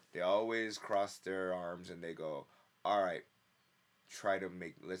 Yeah. they always cross their arms and they go, "All right, try to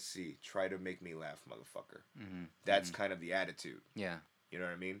make me laugh, motherfucker." Mm-hmm. That's kind of the attitude. Yeah. You know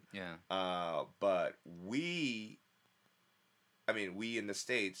what I mean? Yeah. But we in the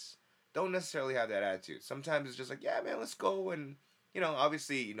States don't necessarily have that attitude. Sometimes it's just like, yeah, man, let's go, and you know,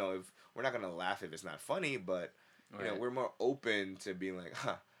 obviously, you know, if we're not gonna laugh if it's not funny, but you know, Right. we're more open to being like,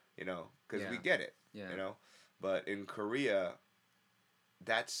 huh, you know, because we Yeah. get it, Yeah. you know. But in Korea,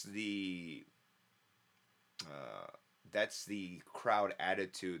 that's the crowd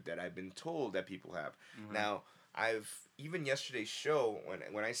attitude that I've been told that people have. Mhm. Now, even yesterday's show,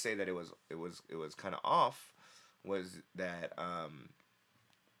 when I say that it was kind of off, was that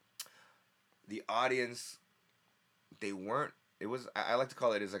the audience, they weren't. It was, I like to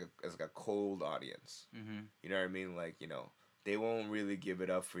call it as like a cold audience. Mm-hmm. You know what I mean? Like, you know, they won't really give it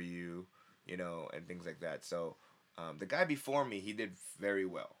up for you, you know, and things like that. So the guy before me, he did very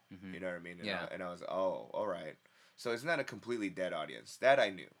well. Mhm. You know what I mean? And Yeah. I was, oh, all right. So it's not a completely dead audience. That I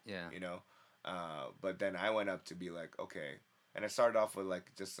knew. Yeah. You know? But then I went up to be like, okay. And I started off with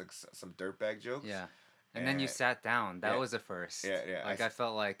like just like some dirtbag jokes. Yeah. And then you And- sat down. That yeah. was the first. Yeah, yeah, Like I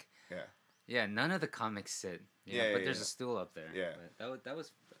felt like. Yeah. Yeah. None of the comics sit. You know, Yeah, but yeah, there's yeah. a stool up there. Yeah. But that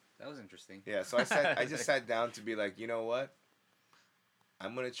was interesting. Yeah, so I just sat down to be like, you know what?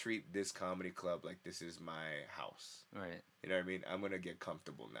 I'm gonna treat this comedy club like this is my house. Right. You know what I mean? I'm gonna get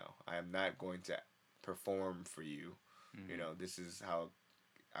comfortable now. I am not going to perform for you. Mm-hmm. You know, this is how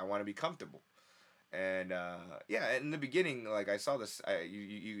I want to be comfortable. And yeah, in the beginning, like I saw this,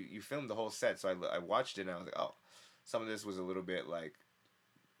 you filmed the whole set, so I watched it and I was like, oh, some of this was a little bit like,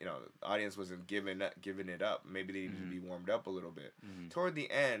 you know, the audience wasn't giving it up. Maybe they needed to be warmed up a little bit. Mm-hmm. Toward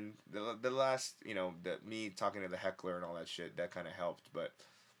the end, the last, you know, me talking to the heckler and all that shit, that kind of helped. But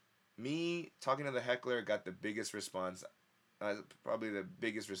me talking to the heckler got the biggest response, probably the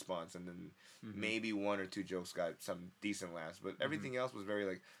biggest response, and then maybe one or two jokes got some decent laughs. But everything else was very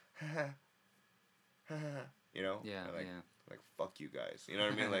like, you know, Yeah. like, Yeah. like fuck you guys, you know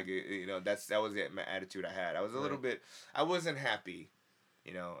what I mean? Like, you know, that was my attitude I had. I was a little bit, I wasn't happy,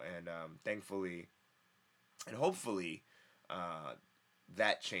 you know, and thankfully, and hopefully,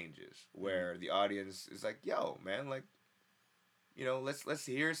 that changes where the audience is like, yo, man, like, you know, let's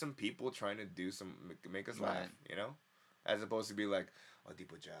hear some people trying to do make us laugh, Right. you know, as opposed to be like, oh,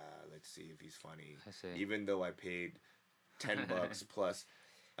 Dipo Ja, let's see if he's funny, I see. even though I paid $10 plus,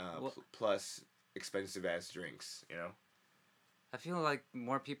 Well- plus expensive ass drinks. You know. I feel like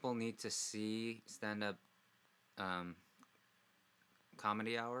more people need to see stand up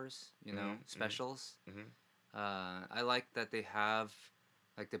comedy hours, specials. Mhm. I like that they have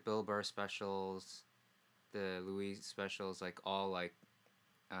like the Bill Burr specials, the Louis specials, like all like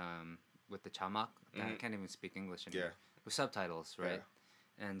with the chamak. I can't even speak English anymore. Yeah. With subtitles, right?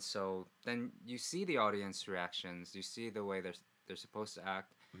 And so then you see the audience reactions, you see the way they're supposed to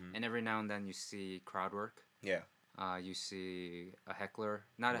act, and every now and then you see crowd work. Yeah. You see a heckler,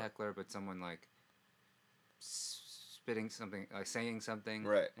 not a heckler, but someone like spitting something, like saying something,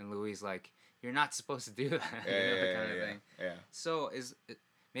 Right. and Louis like, "You're not supposed to do that," Yeah. kind of thing. Yeah. So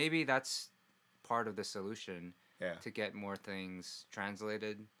maybe that's part of the solution Yeah. to get more things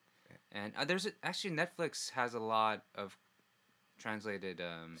translated. And actually Netflix has a lot of translated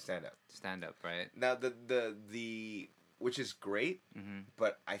stand up, right? Now the which is great,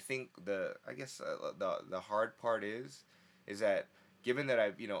 but I think the hard part is that given that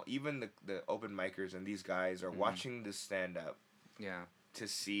I've even the open micers and these guys are watching this stand up Yeah. to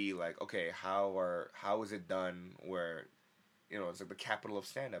see like, okay, how is it done where it's like the capital of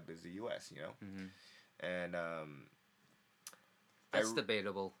stand up is the US, and That's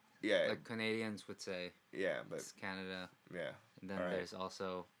debatable. yeah, Like Canadians would say yeah, but it's Canada. yeah. And then Alright. there's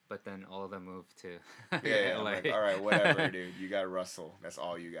also, but then all of them moved to Yeah, I'm LA. like, all right, whatever, dude. You got Russell. That's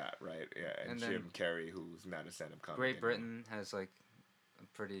all you got, right? Yeah, and And Jim then Carrey, who's not a stand-up comic. Great anymore. Britain has like a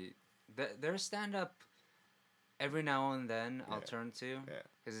pretty. Their stand up every now and then I'll turn to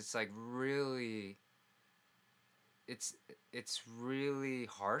because it's like really. It's really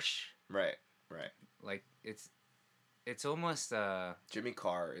harsh. Right. Like it's almost Jimmy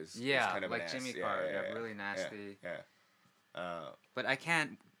Carr is kind of like an ass. Jimmy Yeah, Carr, yeah, really nasty. Yeah. But I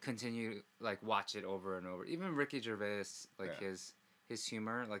can't continue like watch it over and over. Even Ricky Gervais, like his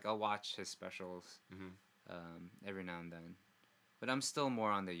humor, like I'll watch his specials every now and then. But I'm still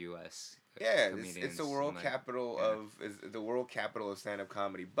more on the U.S. Yeah, comedians. it's the world capital of stand-up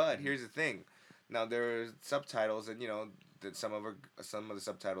comedy. But here's the thing, now there are subtitles, and that some of the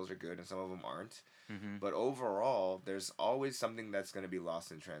subtitles are good and some of them aren't. But overall, there's always something that's going to be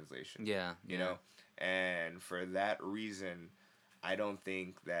lost in translation. Yeah, you know, and for that reason, I don't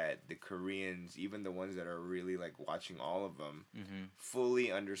think that the Koreans, even the ones that are really like watching all of them,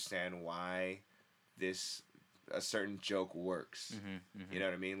 fully understand why a certain joke works. You know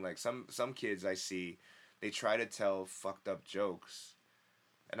what I mean? Like some kids I see, they try to tell fucked up jokes,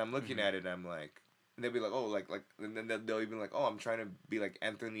 and I'm looking at it, and I'm like, and they'll be like, oh, like, and then they'll even like, oh, I'm trying to be like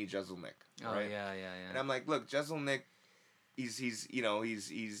Anthony Jeselnik. Oh right? yeah. And I'm like, look, Jeselnik, he's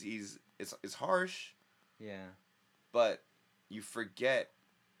it's harsh. Yeah. But you forgot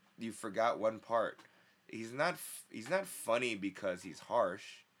one part. He's not funny because he's harsh.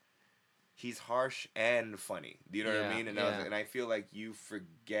 He's harsh and funny. Do you know what I mean? And I feel like you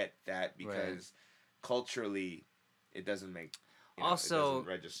forget that because culturally, it doesn't make. It doesn't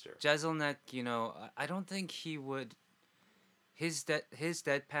register. Jeselnik, I don't think he would. His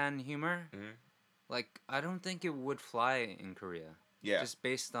deadpan humor, like I don't think it would fly in Korea. Yeah. Just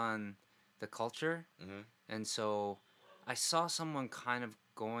based on the culture, and so I saw someone kind of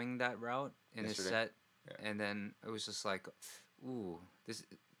going that route in his set, and then it was just like, ooh, this.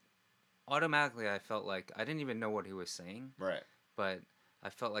 Automatically, I felt like I didn't even know what he was saying. Right. But I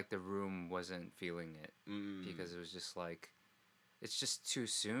felt like the room wasn't feeling it because it was just like, it's just too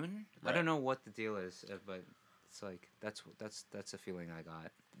soon. Right. I don't know what the deal is, but it's like that's a feeling I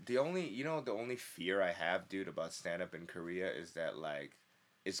got. The only fear I have, dude, about stand up in Korea is that like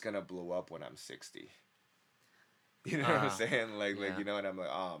it's gonna blow up when I'm 60. You know what I'm saying? Like and I'm like,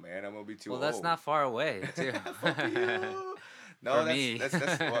 oh man, I'm gonna be too old. Well, that's not far away, too. No,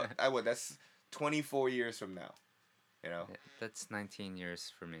 for that's 24 years from now. That's 19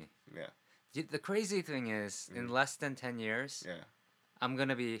 years for me. Yeah. The crazy thing is, in less than 10 years, I'm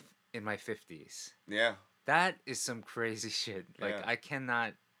gonna be in my 50s. Yeah. That is some crazy shit. Like Yeah. I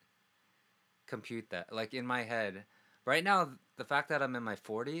cannot compute that. Like in my head, right now, the fact that I'm in my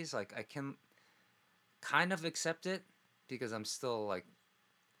 40s, like I can kind of accept it because I'm still like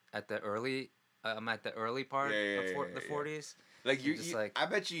at the early. I'm at the early part of the 40s. Like you I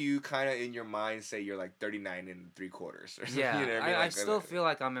bet you kind of in your mind say you're like 39 and 3/4 or something. Yeah, you know what I mean? I still feel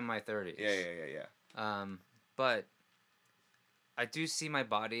like I'm in my 30s. Yeah. But I do see my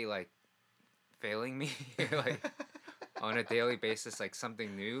body like failing me like on a daily basis, like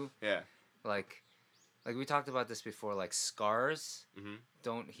something new. Yeah. Like we talked about this before. Like scars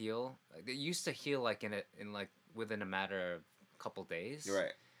don't heal. Like they used to heal like in like within a matter of a couple days. You're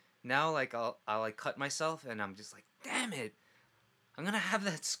right. Now like I'll like cut myself and I'm just like damn it, I'm gonna have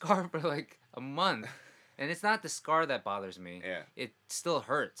that scar for like a month, and it's not the scar that bothers me. Yeah. It still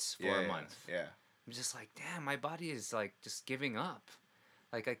hurts for a month. Yeah. I'm just like, damn, my body is like just giving up.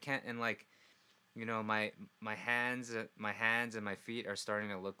 Like I can't, and like, you know, my hands and my feet are starting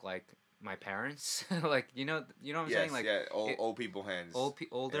to look like my parents. Like you know what I'm saying? Like old people hands.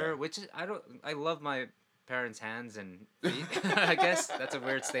 Older, Yeah. which is I love my parents' hands and feet. I guess that's a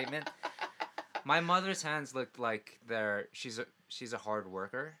weird statement. My mother's hands look like she's a hard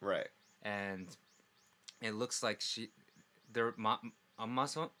worker. Right. And it looks like they're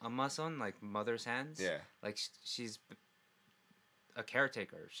Amazon like mother's hands. Yeah. Like she's a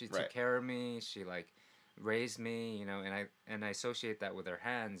caretaker. She took Right. care of me. She like raised me, you know, and I associate that with her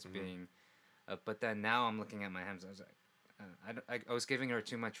hands being. But then now I'm looking at my hands. I was like, I was giving her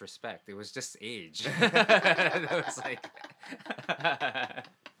too much respect. It was just age. It was like.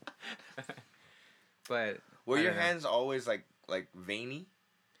 But were I your don't know. hands always like veiny?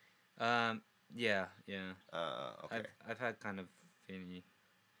 Yeah. Okay. I've had kind of veiny.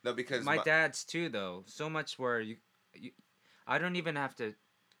 No, because My dad's too though. So much where you I don't even have to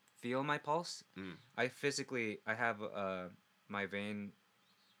feel my pulse. Mm. I have my vein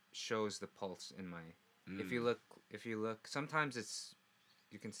shows the pulse in my. If you look, sometimes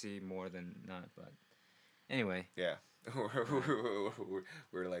you can see more than not, but anyway. Yeah.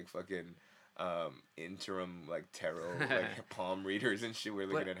 We're like fucking interim like tarot like palm readers and shit. We're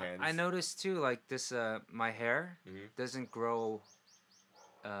looking at hands. I noticed too, like this my hair Mhm. doesn't grow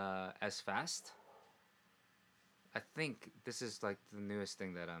as fast. I think this is like the newest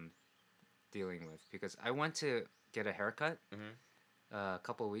thing that I'm dealing with because I went to get a haircut a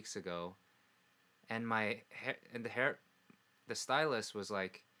couple of weeks ago, and the stylist was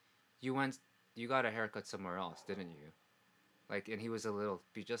like, you got a haircut somewhere else, didn't you? Like, and he was a little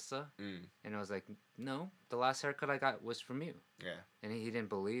bijasa, and I was like, no, the last haircut I got was from you. Yeah. And he didn't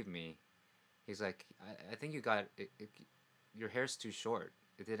believe me. He's like, I think you got your hair's too short.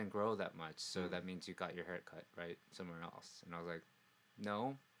 It didn't grow that much, so that means you got your hair cut right somewhere else. And I was like,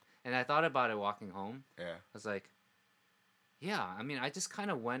 no. And I thought about it walking home. Yeah. I was like, yeah. I mean, I just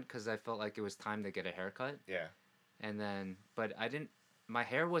kind of went because I felt like it was time to get a haircut. Yeah. And then, but I didn't. My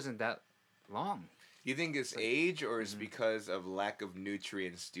hair wasn't that long. You think it's age or is because of lack of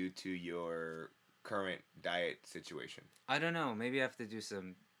nutrients due to your current diet situation? I don't know. Maybe I have to do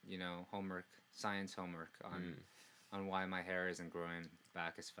some, science homework on why my hair isn't growing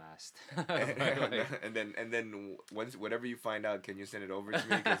back as fast. and then once whatever you find out, can you send it over to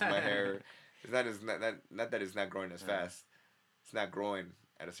me? Because my hair is not that it's not growing as fast. It's not growing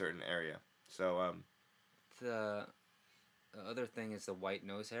at a certain area. So the other thing is the white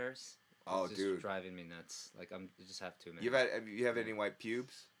nose hairs. Oh, it's just dude, driving me nuts. Like I just have too many. You have any white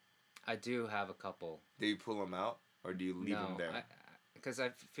pubes? I do have a couple. Do you pull them out or do you leave them there? Because I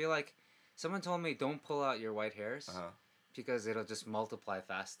feel like someone told me don't pull out your white hairs because it'll just multiply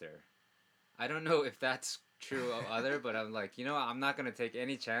faster. I don't know if that's true of other, but I'm like, I'm not gonna take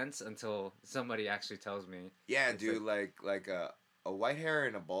any chance until somebody actually tells me. Yeah, dude, like a white hair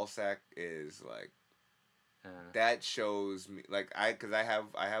in a ball sack is like. That shows me because I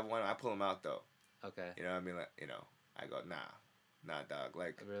have one. I pull them out though. Okay. You know what I mean? Like, I go nah dog.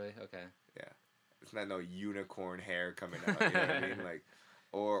 Like really? Okay. Yeah, it's not no unicorn hair coming out. You know what I mean? Like,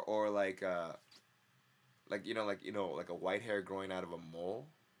 or like like a white hair growing out of a mole.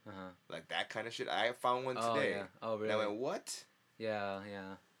 Like that kind of shit. I found one today. Yeah. Oh really? And I went what? Yeah.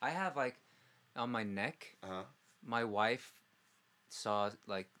 I have like on my neck. My wife saw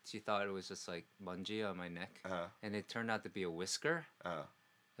like she thought it was just like mungie on my neck, and it turned out to be a whisker.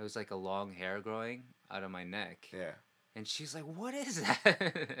 It was like a long hair growing out of my neck. Yeah. And she's like, "What is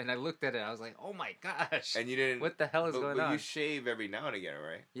that?" And I looked at it. I was like, "Oh my gosh!" And you didn't. What the hell is going on? But you shave every now and again,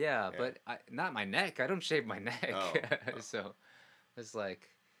 right? Yeah, but not my neck. I don't shave my neck. Oh. So it's like,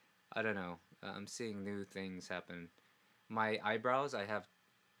 I don't know. I'm seeing new things happen. My eyebrows, I have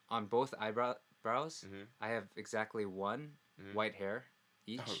on both eyebrows. I have exactly one white hair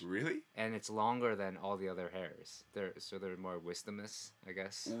each. Oh, really? And it's longer than all the other hairs. They're more wisdomous, I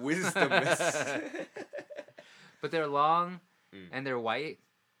guess. Wisdomous. But they're long, and they're white,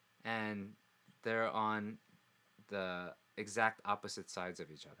 and they're on the exact opposite sides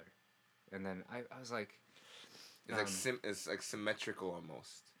of each other. And then I was like, it's like symmetrical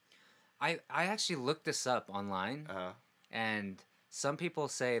almost. I actually looked this up online, and some people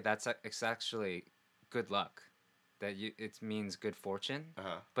say it's actually good luck. That it means good fortune,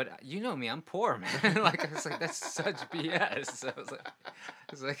 but you know me, I'm poor, man. Like I was like, that's such BS. So I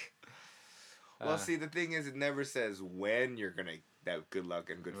was like, well, see, the thing is, it never says when you're gonna that good luck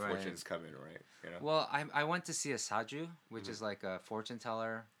and good Right. fortune's coming, right? You know. Well, I went to see a saju, which is like a fortune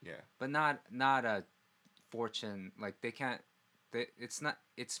teller, Yeah. but not a fortune, like they can't. It's not.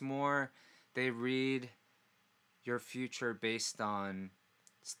 It's more. They read your future based on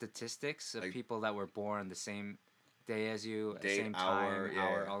statistics of Like- people that were born the same day as you, Day, same hour, time, yeah,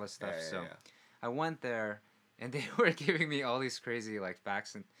 hour, yeah. all this stuff. Yeah, yeah, So yeah. I went there, and they were giving me all these crazy like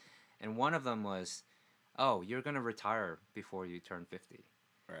facts, and one of them was, "Oh, you're gonna retire before you turn 50."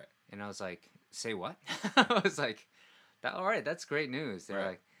 Right. And I was like, "Say what?" I was like, all right, that's great news." They're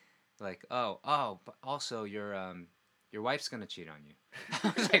Right. like, oh, but also your wife's gonna cheat on you.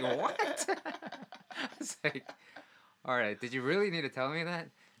 I was like, what? I was like, all right, did you really need to tell me that?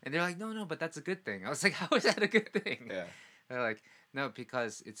 And they're like, no, but that's a good thing. I was like, how is that a good thing? Yeah. They're like, no,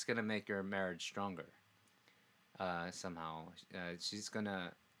 because it's gonna make your marriage stronger. Somehow, she's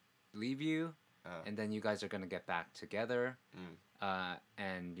gonna leave you, and then you guys are gonna get back together,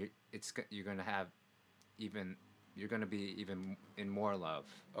 and you're gonna have you're gonna be even in more love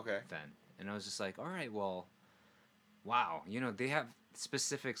Okay. then. And I was just like, all right, well, wow, they have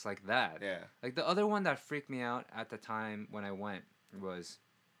specifics like that. Yeah. Like the other one that freaked me out at the time when I went was,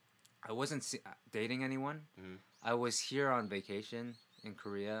 I wasn't dating anyone. Mhm. I was here on vacation in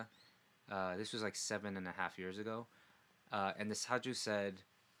Korea. This was like 7.5 years ago. And the Saju said,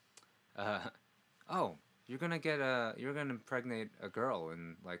 oh, you're gonna impregnate a girl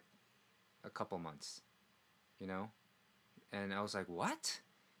in like a couple months, and I was like, what?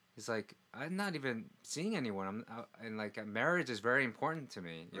 He's like, I'm not even seeing anyone. And like marriage is very important to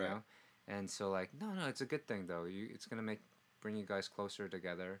me, you Right. know, and so like, no, it's a good thing though. It's gonna bring you guys closer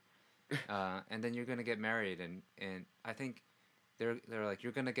together, and then you're gonna get married, and I think they're like,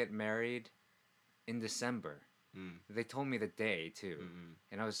 you're gonna get married in December. They told me the day too,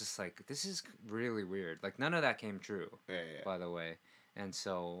 and I was just like, this is really weird. Like none of that came true, Yeah. by the way, and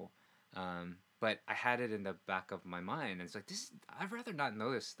so, but I had it in the back of my mind, and it's like I'd rather not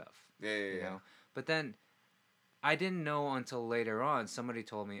know this stuff, Yeah. you know. But then, I didn't know until later on. Somebody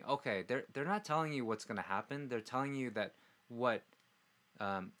told me, okay, they're not telling you what's gonna happen. They're telling you that what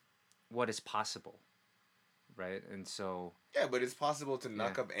is possible, right? And so. Yeah, but it's possible to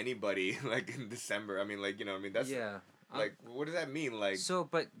knock Yeah. up anybody like in December. I mean, like, I mean, that's Yeah. like, what does that mean? Like, So,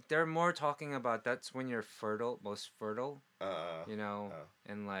 but they're more talking about that's when you're most fertile, uh,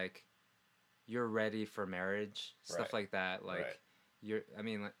 and like you're ready for marriage, stuff Right. like that. Like Right. I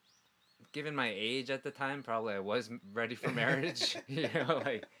mean, like, given my age at the time, probably I was ready for marriage,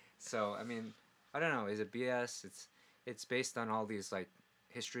 like, so, I mean, I don't know, is it BS? It's based on all these like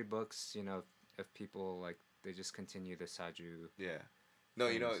history books, of people like they just continue the Saju. yeah. No,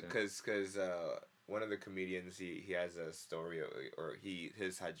 thing, so- because one of the comedians, he has a story, or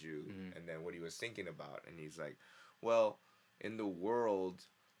his haju, and then what he was thinking about, and he's like, well, in the world,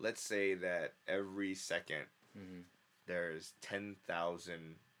 let's say that every second there's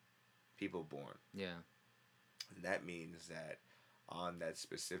 10,000 people born. Yeah. And that means that on that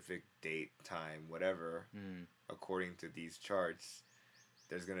specific date, time, whatever, according to these charts,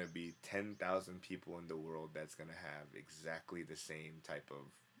 there's going to be 10,000 people in the world that's going to have exactly the same type of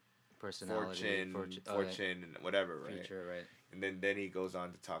Personality, fortune, and whatever, right? future, right? And then he goes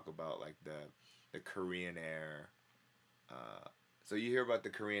on to talk about like the Korean Air. So you hear about the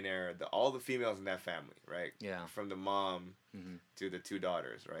Korean Air, all the females in that family, right? Yeah. From the mom to the two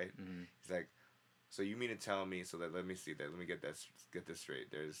daughters, right? He's like, so you mean to tell me? So let me see that. Let me get this straight.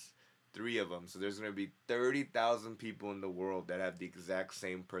 There's 3 of them, so there's gonna be 30,000 people in the world that have the exact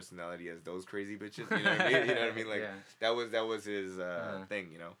same personality as those crazy bitches. You know what I mean? You know what I mean? Like Yeah. that was his thing,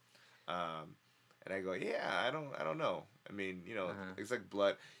 you know. And I go, yeah, I don't know. I mean, it's like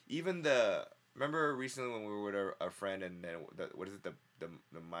blood. Even remember recently when we were with a friend, and then what is it,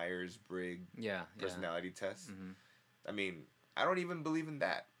 the Myers-Briggs Yeah. personality test? Mhm. I mean, I don't even believe in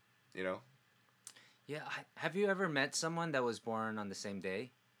that, you know. Yeah. Have you ever met someone that was born on the same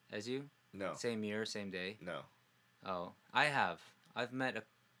day as you? No. Same year, same day? No. Oh, I have. I've met a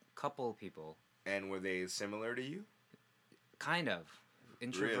couple people. And were they similar to you? Kind of.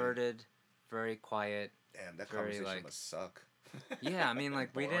 Introverted, very quiet. Damn, that Very, conversation like- must suck. Yeah, I mean,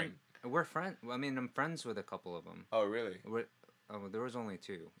 like, Boring. we're friends. I mean, I'm friends with a couple of them. Oh, really? There was only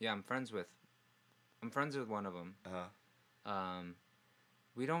 2. Yeah, I'm friends with one of them. Uh-huh.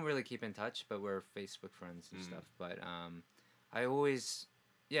 We don't really keep in touch, but we're Facebook friends and stuff. But I always,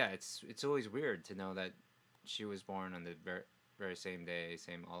 it's always weird to know that she was born on the very, very same day,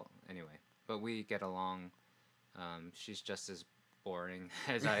 anyway. But we get along. She's just as boring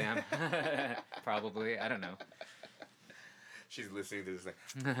as I am, probably. I don't know. She's listening to this like,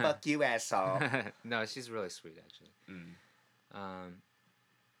 fuck you, asshole. No, she's really sweet, actually.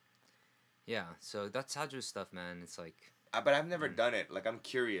 Yeah, so that's Haju stuff, man. It's like But I've never done it. Like I'm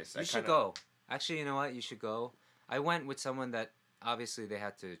curious. you should go. Actually, you know what? You should go. I went with someone that obviously they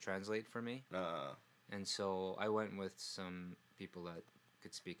had to translate for me, and so I went with some people that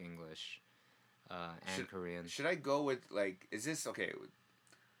could speak English and Korean. Should I go with like? Is this okay?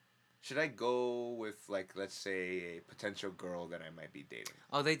 Should I go with like, let's say, a potential girl that I might be dating?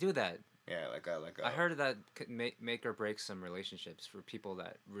 Oh, they do that. Yeah, like a. I heard that could make or break some relationships for people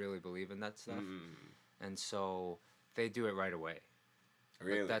that really believe in that stuff, and so they do it right away.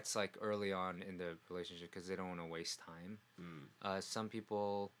 Really? But that's like early on in the relationship because they don't want to waste time. Some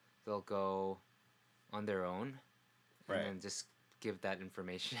people they'll go on their own, right, and just give that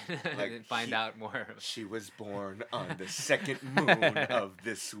information like and find out more. She was born on the second moon of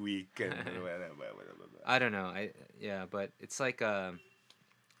this week, and I don't know. But it's like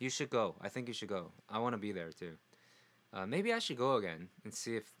you should go. I think you should go. I want to be there too. Maybe I should go again and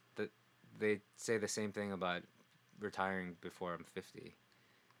see if they say the same thing about retiring before I'm 50.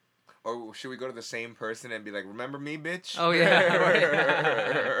 Or should we go to the same person and be like, "Remember me, bitch"? Oh yeah.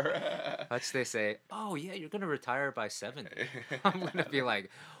 That's they say. Oh yeah, you're gonna retire by 70. I'm gonna be like,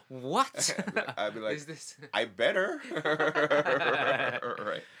 what? I'd be like, is this? I better.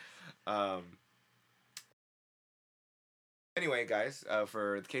 Right. Anyway, guys,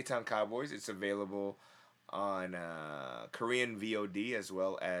 for the K-Town Cowboys, it's available on Korean VOD as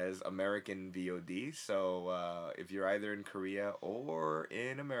well as American VOD. So if you're either in Korea or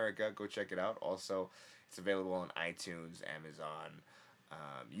in America, go check it out. Also, it's available on iTunes, Amazon,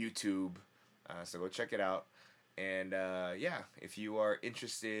 YouTube. So go check it out. And yeah, if you are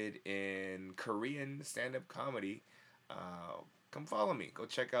interested in Korean stand-up comedy, come follow me. Go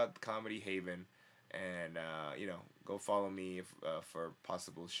check out Comedy Haven. And, go follow me for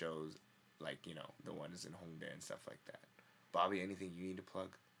possible shows like, the ones in Hongdae and stuff like that. Bobby, anything you need to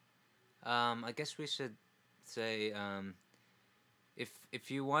plug? I guess we should say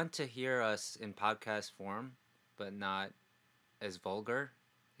if you want to hear us in podcast form, but not as vulgar,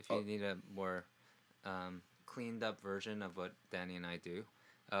 if you need a more cleaned up version of what Danny and I do,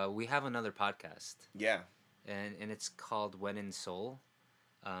 we have another podcast. Yeah. And it's called When in Seoul.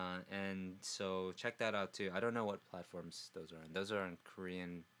 And so check that out too. I don't know what platforms those are on. Those are on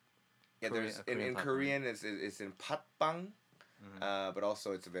Korean. Yeah, there's in Korean it's in Patbang, but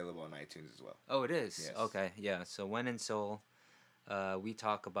also it's available on iTunes as well. Oh, it is. Yes. Okay, yeah. So When in Seoul, we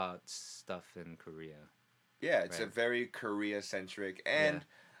talk about stuff in Korea. Yeah, it's a very Korea centric, and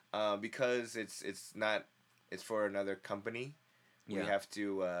because it's for another company, we have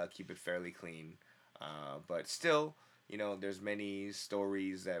to keep it fairly clean, but still. There's many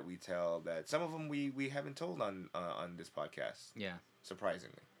stories that we tell that some of them we haven't told on this podcast. Yeah.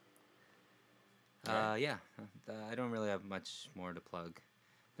 Surprisingly. Right? Yeah. I don't really have much more to plug.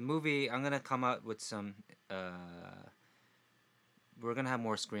 The movie, I'm going to come out with some... we're going to have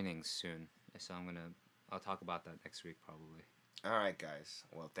more screenings soon. So I'll talk about that next week probably. All right, guys.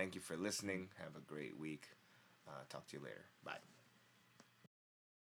 Well, thank you for listening. Have a great week. Talk to you later. Bye.